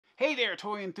Hey there,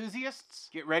 toy enthusiasts!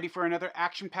 Get ready for another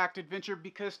action-packed adventure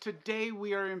because today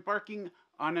we are embarking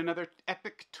on another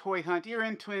epic toy hunt here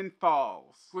in Twin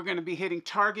Falls. We're going to be hitting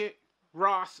Target,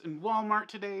 Ross, and Walmart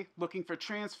today, looking for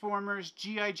Transformers,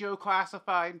 G.I. Joe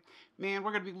Classified. Man,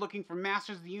 we're going to be looking for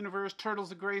Masters of the Universe,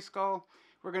 Turtles of Grayskull.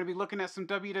 We're going to be looking at some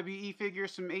WWE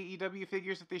figures, some AEW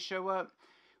figures if they show up.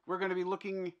 We're going to be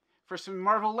looking for some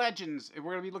Marvel Legends, and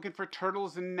we're going to be looking for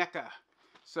Turtles and NECA.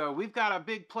 So we've got a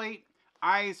big plate.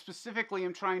 I specifically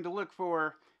am trying to look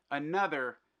for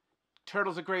another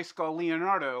Turtles of Grayskull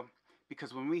Leonardo,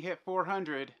 because when we hit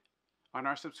 400 on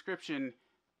our subscription,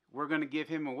 we're going to give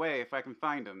him away if I can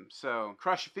find him. So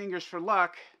cross your fingers for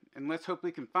luck, and let's hope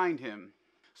we can find him.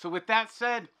 So with that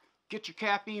said, get your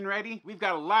caffeine ready. We've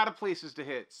got a lot of places to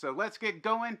hit, so let's get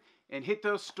going and hit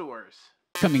those stores.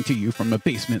 Coming to you from a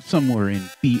basement somewhere in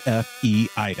BFE,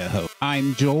 Idaho.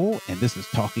 I'm Joel, and this is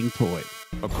Talking Toy.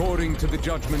 According to the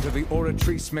judgment of the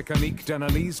Oratrice Mécanique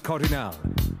d'Analyse Cardinale.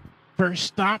 First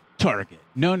stop, Target.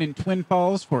 Known in Twin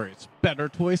Falls for its better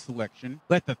toy selection,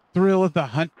 let the thrill of the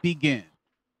hunt begin.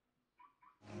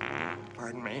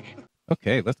 Pardon me?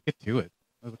 Okay, let's get to it.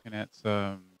 We're looking at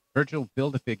some Virgil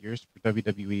Build-A-Figures for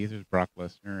WWE. There's Brock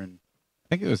Lesnar, and I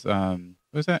think it was, what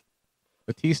was that?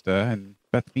 Batista and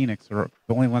Beth Phoenix are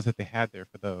the only ones that they had there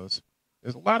for those.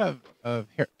 There's a lot of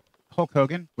Hulk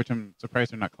Hogan, which I'm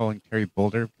surprised they're not calling Terry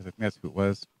Boulder, because I think that's who it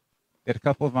was. They had a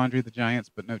couple of Andre the Giants,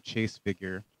 but no Chase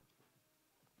figure.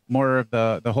 More of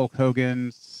the Hulk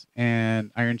Hogans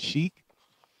and Iron Sheik.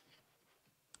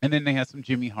 And then they had some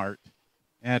Jimmy Hart.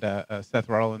 They had Seth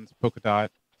Rollins, Polka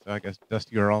Dot, so I guess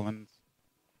Dusty Rollins,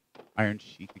 Iron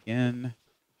Sheik again.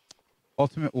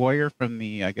 Ultimate Warrior from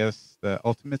the, I guess, the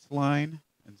Ultimates line.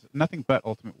 It's nothing but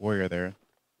Ultimate Warrior there.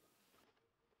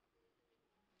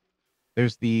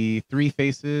 There's the three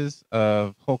faces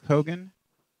of Hulk Hogan.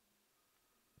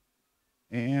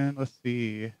 And let's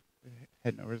see,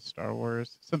 heading over to Star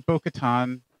Wars. Some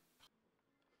Bo-Katan.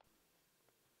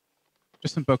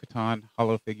 Just some Bo-Katan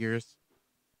hollow figures.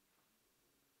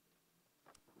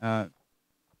 And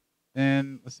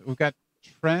let's see, we've got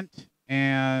Trent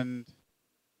and...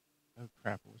 oh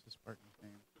crap, what was this partner's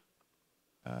name?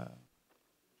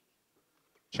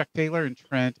 Chuck Taylor and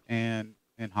Trent and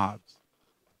Hobbs.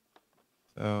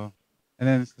 So, and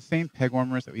then it's the same peg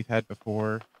warmers that we've had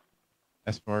before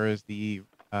as far as the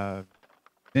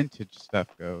vintage stuff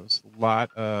goes. A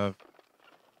lot of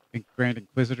Grand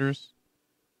Inquisitors.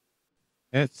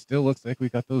 It still looks like we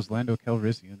got those Lando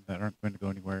Calrissian that aren't going to go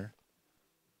anywhere.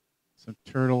 Some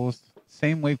Turtles.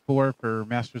 Same Wave 4 for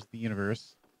Masters of the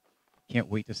Universe. Can't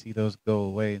wait to see those go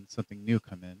away and something new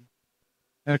come in.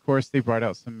 And of course, they brought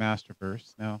out some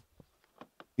Masterverse. Now,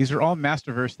 these are all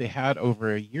Masterverse they had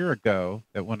over a year ago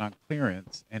that went on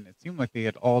clearance, and it seemed like they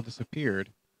had all disappeared,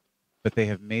 but they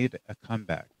have made a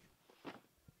comeback.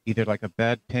 Either like a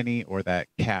Bad Penny or that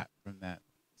cat from that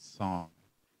song.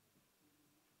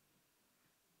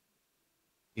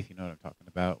 If you know what I'm talking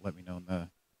about, let me know in the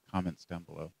comments down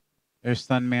below. There's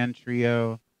Sunman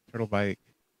Trio, Turtle Bike.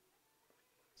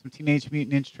 Some Teenage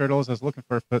Mutant Ninja Turtles. I was looking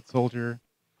for a Foot Soldier.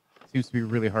 Seems to be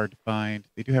really hard to find.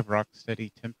 They do have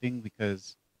Rocksteady Tempting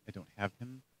because I don't have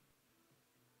him.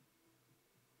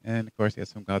 And of course, he has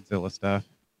some Godzilla stuff.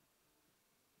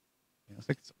 It looks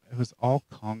like it was all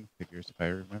Kong figures, if I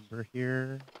remember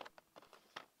here.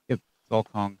 Yep, it's all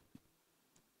Kong.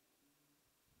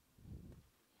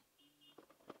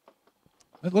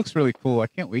 It looks really cool. I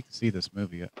can't wait to see this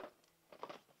movie.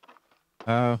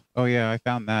 Oh yeah, I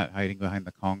found that hiding behind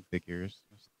the Kong figures.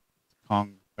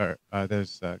 Kong, or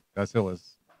there's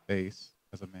Godzilla's face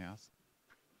as a mask.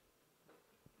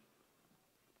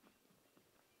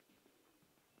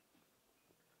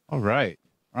 All right,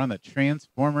 we're on the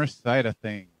Transformer side of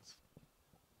things.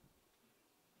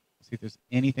 Let's see if there's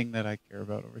anything that I care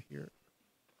about over here.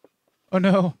 Oh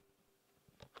no,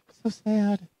 so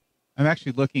sad. I'm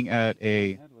actually looking at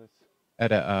a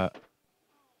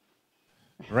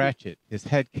Ratchet. His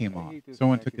head came off.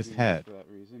 Someone took his head.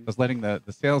 I was letting the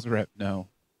sales rep know.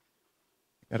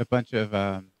 Got a bunch of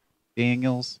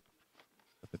Daniels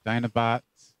with the Dinobots.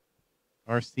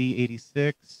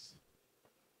 RC86.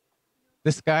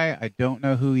 This guy, I don't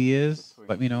know who he is.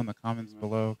 Let me know in the comments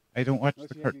below. I don't watch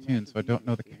the cartoon, so I don't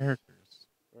know the characters.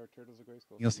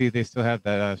 You'll see they still have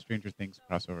that Stranger Things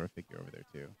crossover figure over there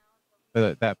too.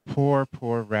 But that poor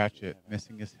Ratchet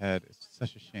missing his head is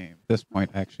such a shame. At this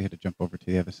point, I actually had to jump over to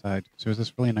the other side. So there was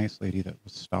this really nice lady that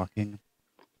was stocking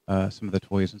some of the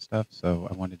toys and stuff, so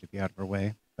I wanted to be out of her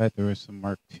way. But there was some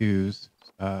Mark IIs,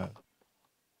 a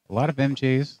lot of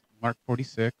MJs, Mark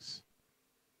 46.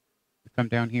 We come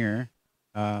down here.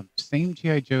 Same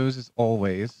G.I. Joes as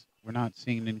always. We're not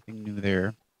seeing anything new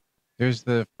there. There's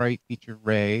the Fright feature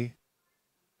Ray.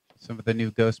 Some of the new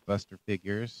Ghostbuster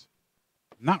figures.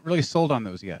 Not really sold on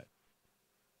those yet.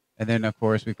 And then, of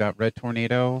course, we've got Red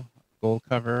Tornado, gold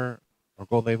cover, or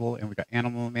gold label, and we've got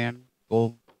Animal Man,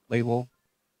 gold label.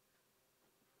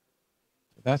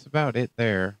 So that's about it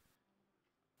there.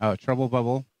 Trouble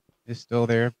Bubble is still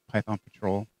there, Python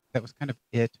Patrol. That was kind of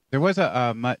it. There was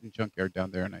a Mutt and Junkyard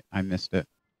down there, and I missed it.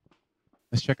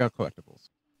 Let's check out collectibles.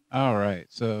 All right,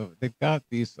 so they've got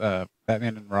these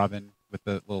Batman and Robin with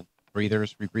the little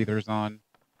rebreathers on.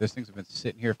 Those things have been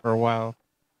sitting here for a while.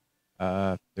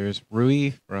 There's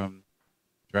Rui from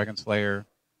Dragon Slayer,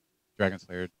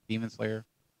 Demon Slayer.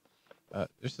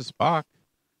 There's the Spock,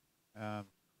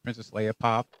 Princess Leia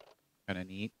pop, kind of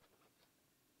neat.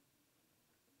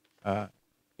 They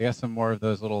got some more of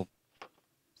those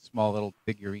small little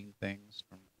figurine things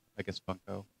from, I guess,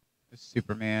 Funko. There's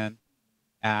Superman,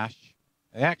 Ash.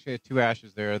 They actually had 2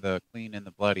 Ashes there, the clean and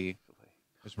the bloody.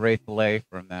 There's Ray Fillet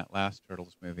from that last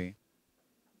Turtles movie.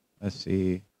 Let's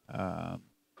see.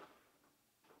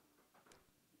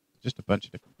 Just a bunch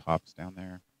of different pops down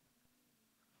there.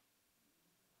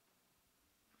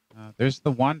 There's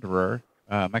the Wanderer,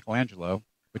 Michelangelo,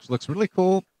 which looks really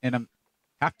cool, and I'm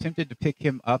half tempted to pick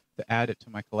him up to add it to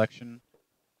my collection.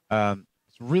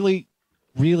 It's really,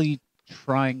 really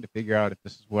trying to figure out if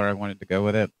this is where I wanted to go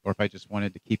with it, or if I just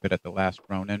wanted to keep it at the last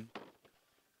Ronin.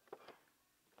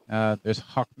 There's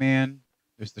Hawkman.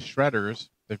 There's the Shredders.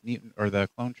 The mutant or the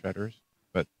clone Shredders,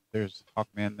 but there's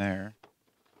Hawkman there.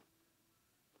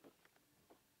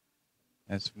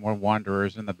 And some more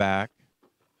Wanderers in the back.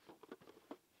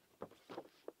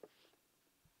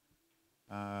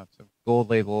 Some gold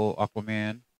label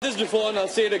Aquaman. This before and I'll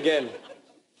say it again.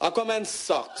 Aquaman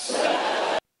sucks.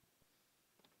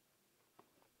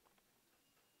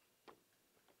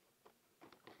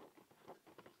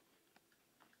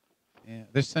 Yeah,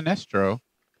 there's Sinestro.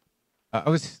 I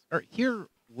was here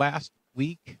last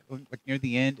week, like near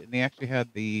the end, and they actually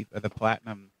had the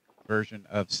platinum version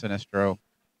of Sinestro.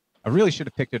 I really should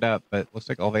have picked it up, but it looks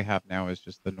like all they have now is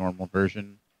just the normal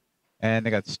version. And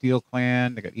they got Steel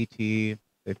Clan, they got E.T.,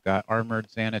 they've got Armored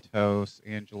Xanatos,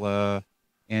 Angela,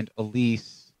 and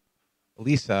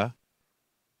Elisa.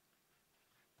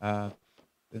 Then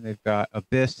they've got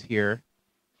Abyss here.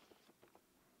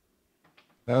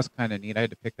 That was kind of neat. I had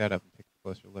to pick that up and take a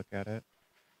closer look at it.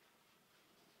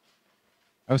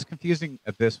 I was confusing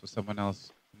Abyss with someone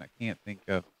else, and I can't think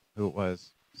of who it was,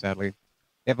 sadly.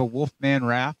 They have a Wolfman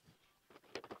Raph.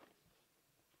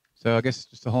 So I guess it's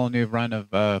just a whole new run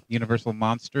of Universal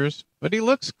Monsters. But he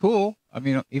looks cool. I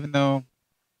mean, even though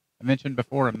I mentioned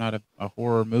before I'm not a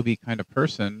horror movie kind of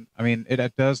person, I mean,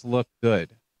 it does look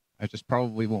good. I just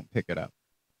probably won't pick it up.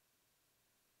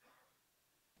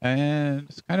 And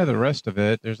it's kind of the rest of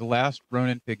it. There's the last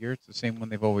Ronin figure. It's the same one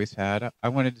they've always had. I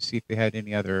wanted to see if they had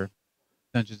any other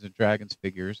Dungeons & Dragons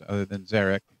figures other than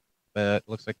Zarek, but it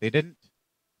looks like they didn't.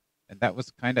 And that was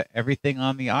kind of everything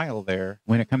on the aisle there.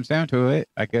 When it comes down to it,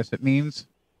 I guess it means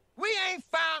We ain't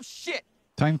found shit.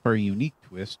 time for a unique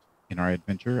twist in our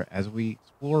adventure as we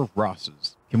explore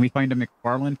Ross's. Can we find a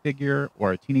McFarlane figure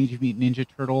or a Teenage Mutant Ninja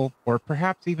Turtle or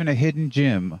perhaps even a hidden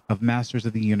gem of Masters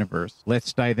of the Universe?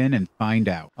 Let's dive in and find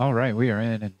out. All right, we are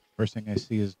in, and first thing I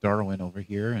see is Darwin over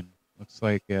here, and looks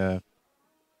like a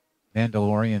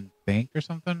Mandalorian bank or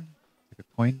something, like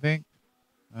a coin bank.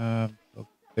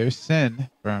 There's Sin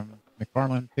from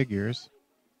McFarlane Figures.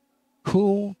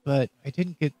 Cool, but I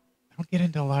don't get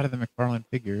into a lot of the McFarlane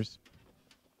figures,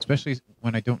 especially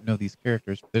when I don't know these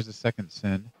characters. There's a second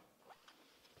Sin.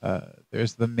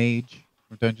 There's the Mage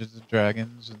from Dungeons and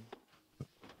Dragons, and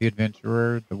the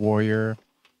Adventurer, the Warrior.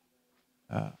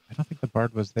 I don't think the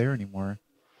Bard was there anymore.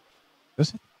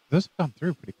 Those have gone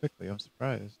through pretty quickly. I'm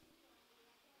surprised.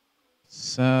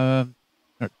 Some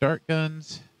dart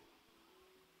guns.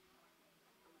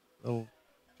 Little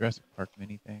Jurassic Park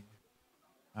mini thing.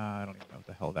 I don't even know what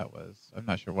the hell that was. I'm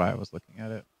not sure why I was looking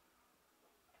at it.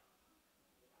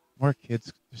 More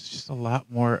kids. There's just a lot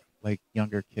more like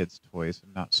younger kids' toys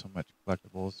and not so much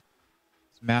collectibles.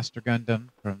 It's Master Gundam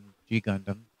from G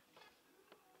Gundam.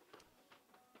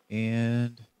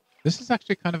 And this is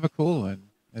actually kind of a cool one.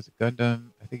 It's a Gundam.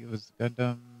 I think it was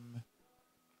Gundam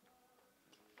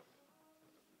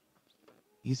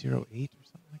E08 or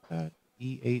something like that.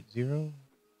 E80.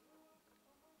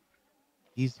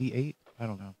 EZ8? I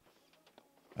don't know.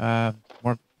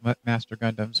 More Master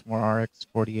Gundams, more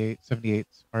RX-48,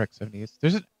 78s, RX-78s.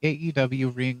 There's an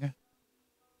AEW ring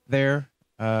there.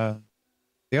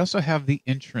 They also have the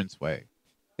entranceway.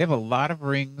 They have a lot of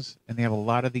rings, and they have a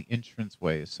lot of the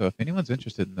entranceways. So if anyone's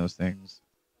interested in those things,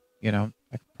 I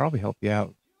could probably help you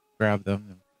out, grab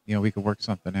them, and, we could work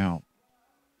something out.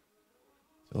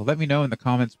 So let me know in the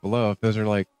comments below if those are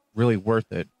like really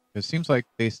worth it. It seems like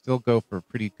they still go for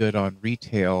pretty good on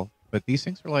retail, but these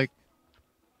things are like,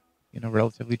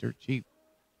 relatively dirt cheap.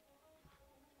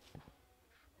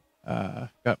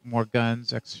 Got more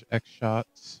guns, X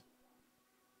shots,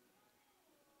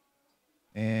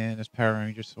 and this Power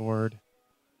Ranger sword.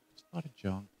 Just a lot of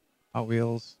junk. Hot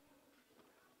Wheels.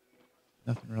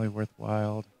 Nothing really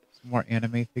worthwhile. Some more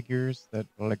anime figures that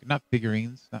are like not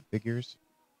figurines, not figures,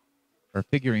 or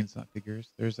figurines, not figures.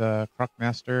 There's a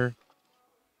Crockmaster.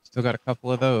 Still got a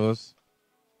couple of those,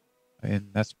 and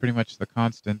that's pretty much the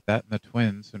constant. That and the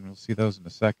twins, and we'll see those in a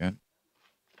second.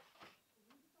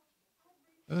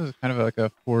 This is kind of like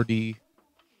a 4D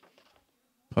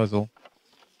puzzle.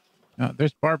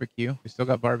 There's barbecue. We still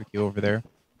got barbecue over there.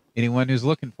 Anyone who's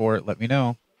looking for it, let me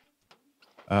know.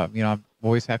 I'm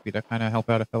always happy to kind of help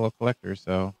out a fellow collector.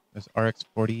 So there's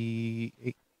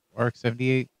RX-48,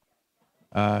 RX-78,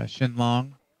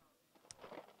 Shinlong,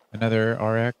 another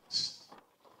RX.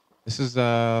 This is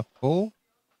full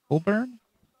burn?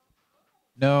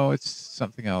 No, it's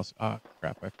something else. Oh,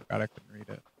 crap. I forgot I couldn't read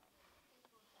it.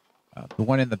 The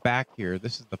one in the back here,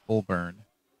 this is the full burn.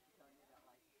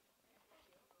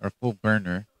 Or full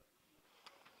burner.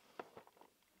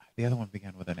 The other one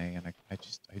began with an A, and I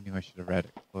knew I should have read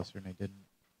it closer, and I didn't.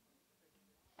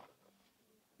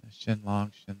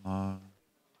 Shinlong.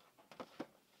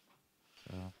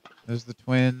 So, there's the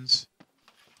twins.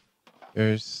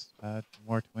 There's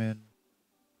more twin.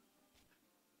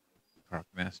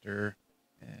 Crockmaster.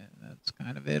 And that's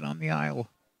kind of it on the aisle.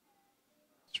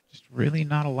 There's just really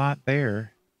not a lot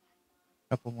there. A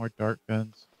couple more dart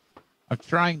guns. I'm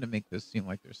trying to make this seem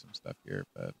like there's some stuff here,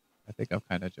 but I think I'm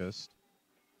kind of just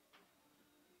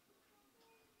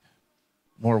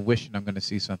more wishing I'm going to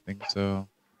see something. So,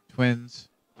 twins.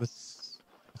 I'll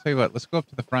tell you what, let's go up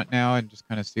to the front now and just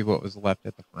kind of see what was left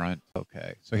at the front.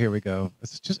 Okay, so here we go.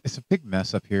 It's a big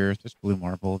mess up here. It's just blue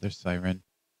marble. There's Siren.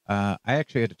 I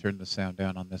actually had to turn the sound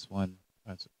down on this one.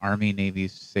 It's Army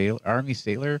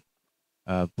Sailor,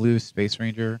 Blue Space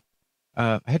Ranger.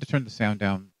 I had to turn the sound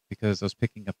down because I was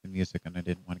picking up the music and I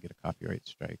didn't want to get a copyright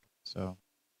strike. So,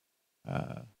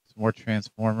 some more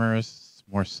Transformers,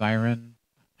 more Siren.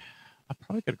 I'm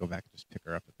probably going to go back and just pick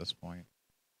her up at this point.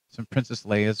 Some Princess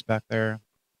Leia's back there.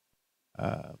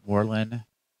 Warlin.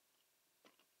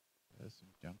 There's some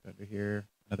junk under here.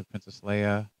 Another Princess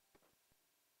Leia.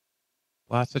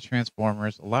 Lots of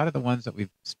Transformers. A lot of the ones that we've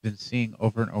been seeing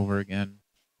over and over again.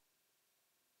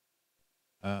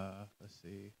 Let's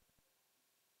see.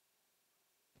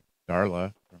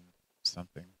 Darla from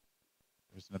something.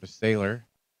 There's another Sailor.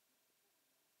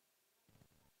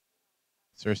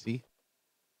 Cersei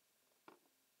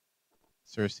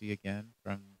again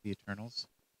from the Eternals.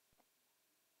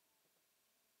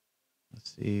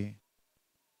 Let's see.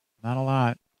 Not a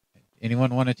lot.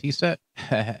 Anyone want a tea set?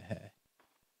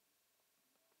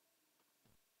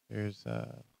 There's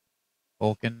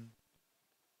Vulcan,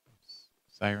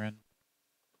 Siren,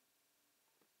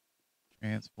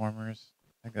 Transformers.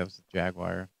 I think that was the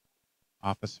Jaguar.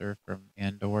 Officer from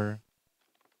Andor.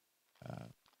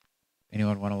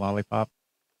 Anyone want a lollipop?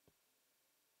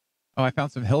 Oh, I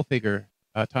found some Hilfiger,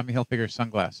 Tommy Hilfiger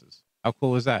sunglasses. How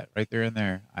cool is that? Right there in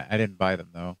there. I didn't buy them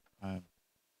though. I'm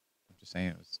just saying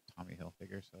it was Tommy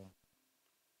Hilfiger, so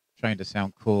trying to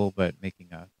sound cool, but making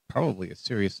probably a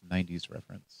serious 90s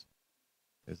reference,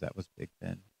 because that was big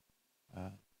then.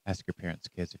 Ask your parents,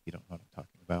 kids, if you don't know what I'm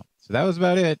talking about. So that was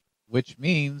about it, which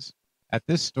means at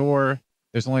this store,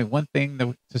 there's only one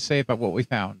thing to say about what we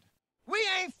found. We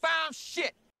ain't found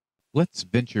shit. Let's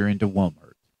venture into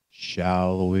Walmart,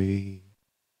 shall we?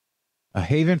 A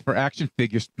haven for action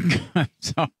figures. I'm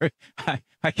sorry.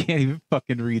 I can't even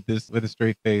fucking read this with a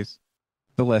straight face.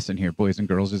 The lesson here, boys and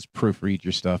girls, is proofread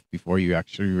your stuff before you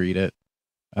actually read it.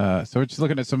 So we're just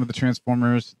looking at some of the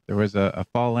Transformers. There was a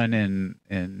Fallen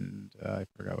and I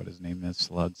forgot what his name is.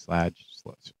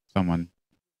 Someone.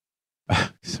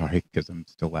 Sorry, because I'm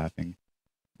still laughing.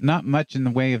 Not much in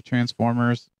the way of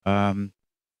Transformers.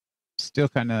 Still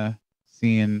kind of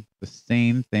seeing the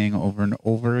same thing over and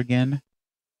over again.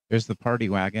 There's the party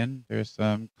wagon. There's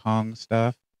some Kong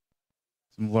stuff.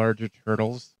 Some larger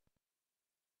turtles.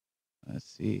 Let's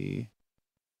see.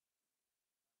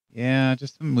 Yeah,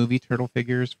 just some movie turtle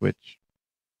figures, which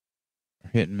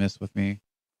are hit and miss with me.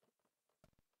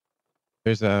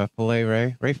 There's a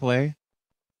Ray Fillet.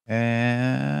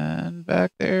 And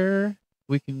back there,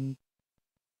 we can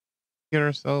get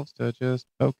ourselves to just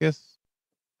focus.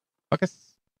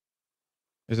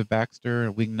 There's a Baxter,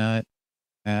 a Wingnut,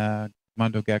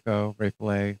 Mondo Gecko, Ray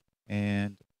Fillet,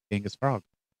 and Genghis Frog.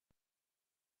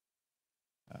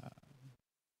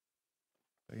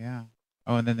 So yeah,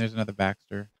 Oh, and then there's another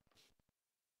Baxter.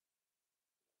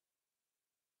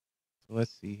 So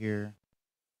let's see here.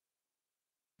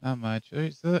 Not much.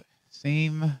 There's the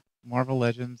same Marvel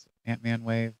Legends Ant-Man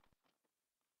wave.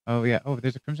 Oh yeah. Oh,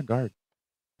 there's a Crimson Guard.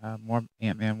 More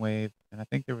Ant-Man wave, and I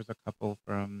think there was a couple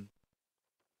from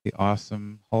the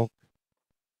Awesome Hulk.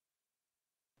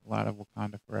 A lot of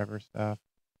Wakanda Forever stuff.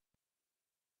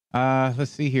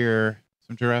 Let's see here.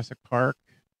 Some Jurassic Park.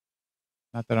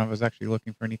 Not that I was actually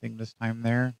looking for anything this time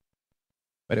there,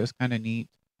 but it was kind of neat.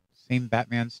 Same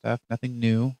Batman stuff, nothing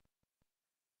new.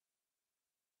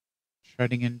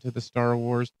 Treading into the Star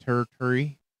Wars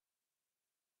territory.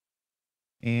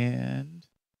 And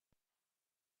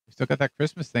we still got that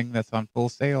Christmas thing that's on full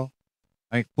sale.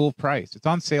 Like full price. It's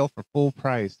on sale for full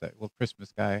price, that little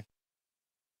Christmas guy.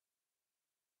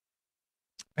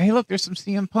 Hey, look, there's some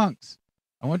CM Punks.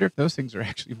 I wonder if those things are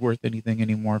actually worth anything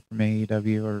anymore from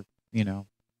AEW or,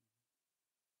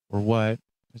 or what.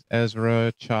 There's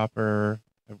Ezra, Chopper.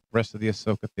 The rest of the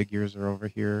Ahsoka figures are over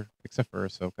here, except for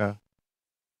Ahsoka.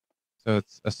 So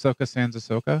it's Ahsoka Sans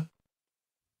Ahsoka.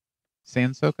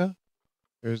 Sansoka.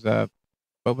 There's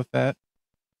Boba Fett.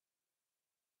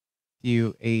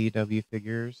 Few AEW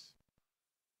figures.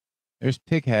 There's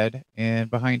Pighead,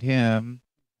 and behind him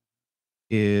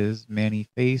is Manny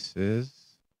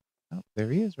Faces. Oh, there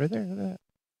he is, right there. Look at that.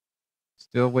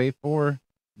 Still wave 4.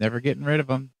 Never getting rid of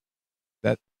them.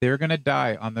 That they're gonna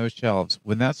die on those shelves.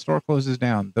 When that store closes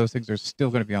down, those things are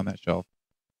still gonna be on that shelf.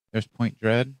 There's Point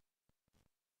Dread.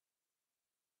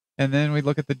 And then we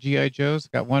look at the G.I. Joes.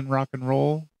 Got one Rock and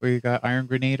Roll. We got Iron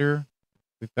Grenader.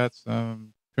 We've got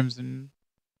some Crimson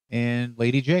and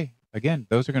Lady J. Again,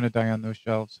 those are going to die on those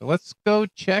shelves. So let's go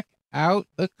check out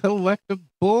the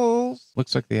collectibles.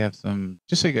 Looks like they have some,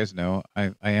 just so you guys know,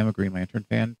 I am a Green Lantern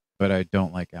fan, but I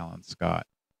don't like Alan Scott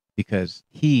because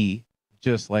he,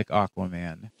 just like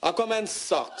Aquaman. Aquaman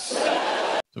sucks.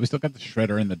 So we still got the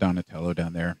Shredder and the Donatello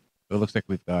down there. So it looks like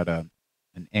we've got an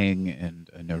Aang and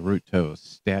a Naruto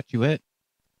statuette.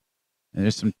 And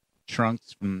there's some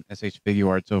Trunks from SH Figure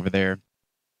Arts over there.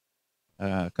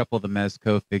 A couple of the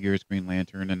Mezco figures, Green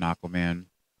Lantern and Aquaman.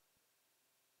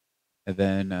 And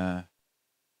then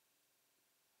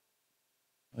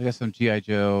we got some G.I.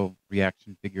 Joe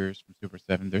reaction figures from Super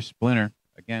 7. There's Splinter.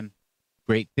 Again,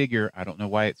 great figure. I don't know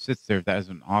why it sits there. That is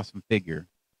an awesome figure.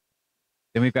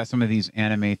 Then we've got some of these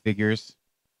anime figures.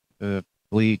 The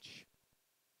Bleach,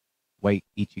 White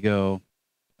Ichigo.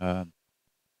 Yeah,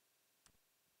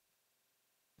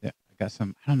 I got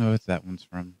some. I don't know what that one's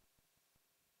from.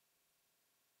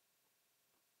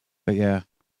 But yeah,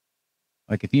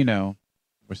 like if you know,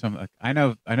 or some, like, I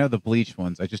know the Bleach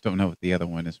ones. I just don't know what the other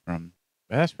one is from.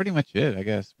 But that's pretty much it, I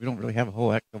guess. We don't really have a whole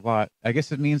heck of a lot. I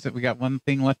guess it means that we got one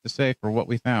thing left to say for what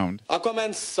we found.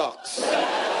 Aquaman sucks.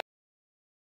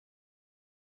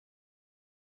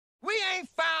 We ain't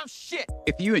found shit.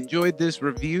 If you enjoyed this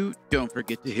review, don't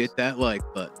forget to hit that like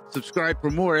button. Subscribe for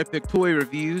more epic toy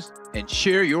reviews and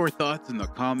share your thoughts in the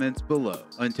comments below.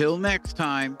 Until next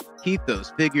time, keep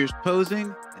those figures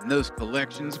posing and those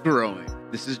collections growing.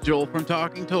 This is Joel from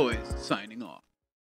Talking Toys, signing